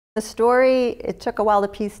The story, it took a while to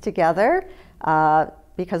piece together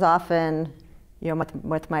because often,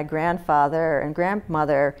 with my grandfather and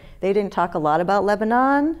grandmother, they didn't talk a lot about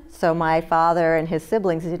Lebanon. So my father and his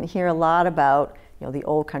siblings didn't hear a lot about, the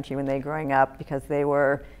old country when they were growing up because they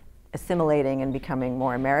were assimilating and becoming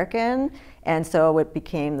more American. And so it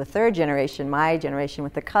became the third generation, my generation,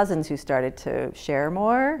 with the cousins who started to share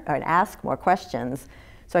more and ask more questions.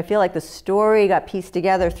 So I feel like the story got pieced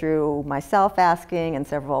together through myself asking and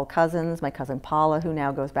several cousins, my cousin Paula, who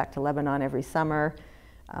now goes back to Lebanon every summer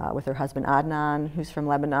with her husband Adnan, who's from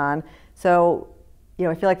Lebanon. So,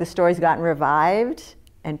 I feel like the story's gotten revived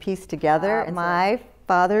and pieced together. My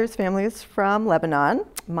father's family is from Lebanon.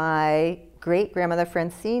 My great-grandmother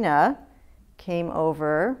Francina came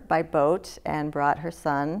over by boat and brought her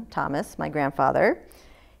son, Thomas, my grandfather,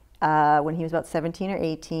 when he was about 17 or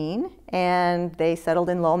 18, and they settled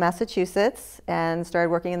in Lowell, Massachusetts, and started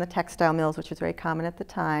working in the textile mills, which was very common at the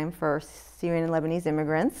time for Syrian and Lebanese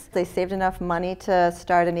immigrants. They saved enough money to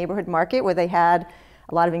start a neighborhood market where they had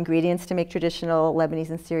a lot of ingredients to make traditional Lebanese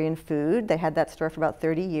and Syrian food. They had that store for about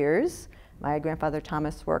 30 years. My grandfather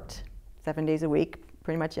Thomas worked 7 days a week,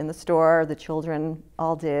 pretty much in the store. The children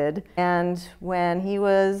all did. And when he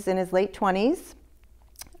was in his late 20s,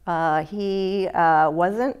 he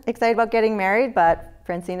wasn't excited about getting married, but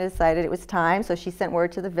Francina decided it was time, so she sent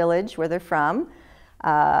word to the village where they're from,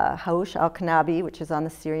 Haush al-Kanabi, which is on the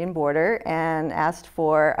Syrian border, and asked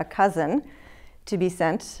for a cousin to be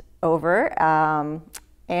sent over.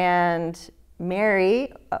 And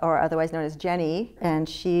Mary, or otherwise known as Jenny, and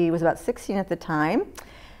she was about 16 at the time,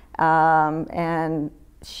 and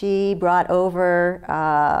she brought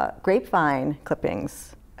over grapevine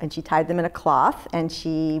clippings. And she tied them in a cloth, and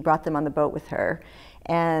she brought them on the boat with her.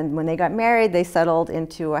 And when they got married, they settled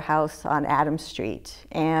into a house on Adams Street.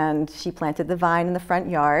 And she planted the vine in the front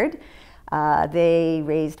yard. They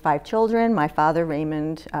raised 5 children. My father,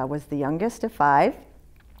 Raymond, was the youngest of 5.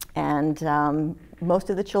 And most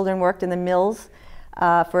of the children worked in the mills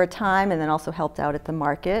for a time and then also helped out at the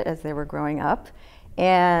market as they were growing up.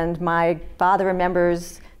 And my father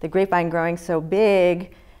remembers the grapevine growing so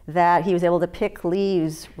big that he was able to pick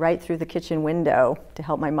leaves right through the kitchen window to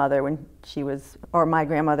help my mother when she was, or my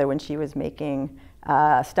grandmother when she was making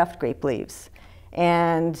stuffed grape leaves.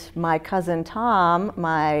 And my cousin Tom,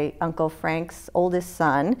 my Uncle Frank's oldest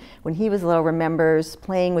son, when he was little, remembers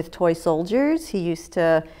playing with toy soldiers. He used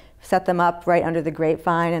to set them up right under the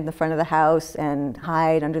grapevine in the front of the house and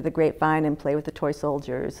hide under the grapevine and play with the toy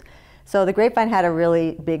soldiers. So the grapevine had a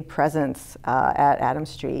really big presence at Adams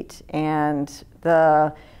Street, and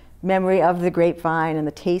the memory of the grapevine and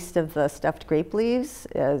the taste of the stuffed grape leaves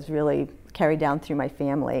is really carried down through my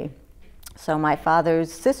family. So my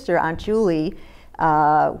father's sister, Aunt Julie,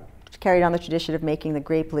 carried on the tradition of making the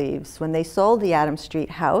grape leaves. When they sold the Adams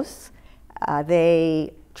Street house,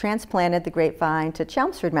 they transplanted the grapevine to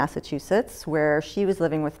Chelmsford, Massachusetts, where she was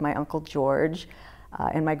living with my Uncle George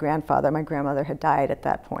and my grandfather. My grandmother had died at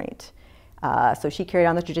that point. So she carried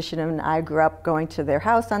on the tradition, and I grew up going to their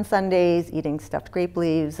house on Sundays, eating stuffed grape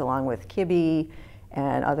leaves along with kibbeh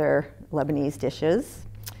and other Lebanese dishes.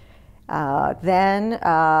 Then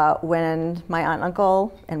when my aunt,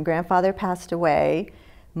 uncle, and grandfather passed away,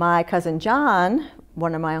 my cousin John,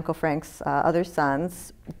 one of my Uncle Frank's other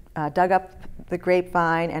sons, dug up the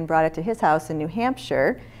grapevine and brought it to his house in New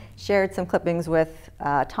Hampshire, shared some clippings with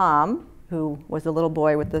Tom, who was the little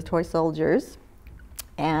boy with the toy soldiers.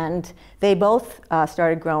 And they both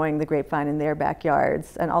started growing the grapevine in their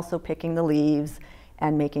backyards and also picking the leaves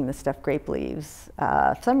and making the stuffed grape leaves.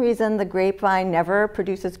 For some reason, the grapevine never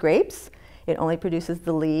produces grapes. It only produces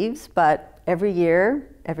the leaves, but every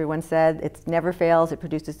year, everyone said it never fails. It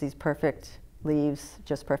produces these perfect leaves,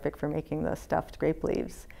 just perfect for making the stuffed grape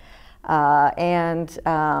leaves.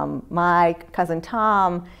 My cousin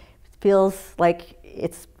Tom feels like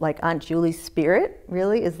it's like Aunt Julie's spirit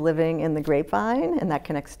really is living in the grapevine, and that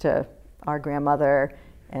connects to our grandmother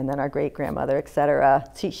and then our great-grandmother, etc.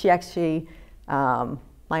 She actually, my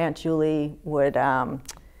Aunt Julie would,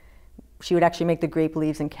 she would actually make the grape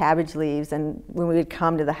leaves and cabbage leaves, and when we would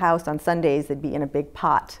come to the house on Sundays, they'd be in a big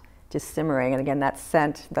pot just simmering, and again, that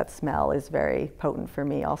scent, that smell is very potent for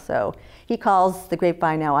me also. He calls the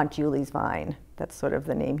grapevine now Aunt Julie's vine. That's sort of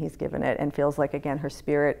the name he's given it, and feels like, again, her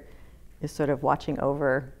spirit is sort of watching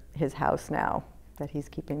over his house now, that he's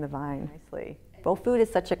keeping the vine nicely. Well, food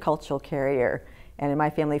is such a cultural carrier, and in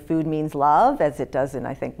my family, food means love, as it does in,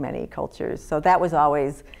 I think, many cultures. So that was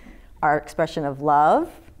always our expression of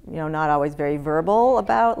love, not always very verbal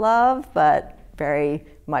about love, but very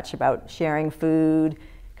much about sharing food,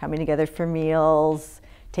 coming together for meals,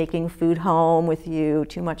 taking food home with you,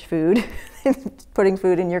 too much food, putting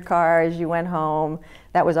food in your car as you went home.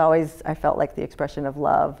 That was always, I felt like, the expression of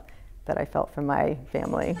love that I felt from my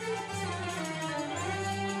family.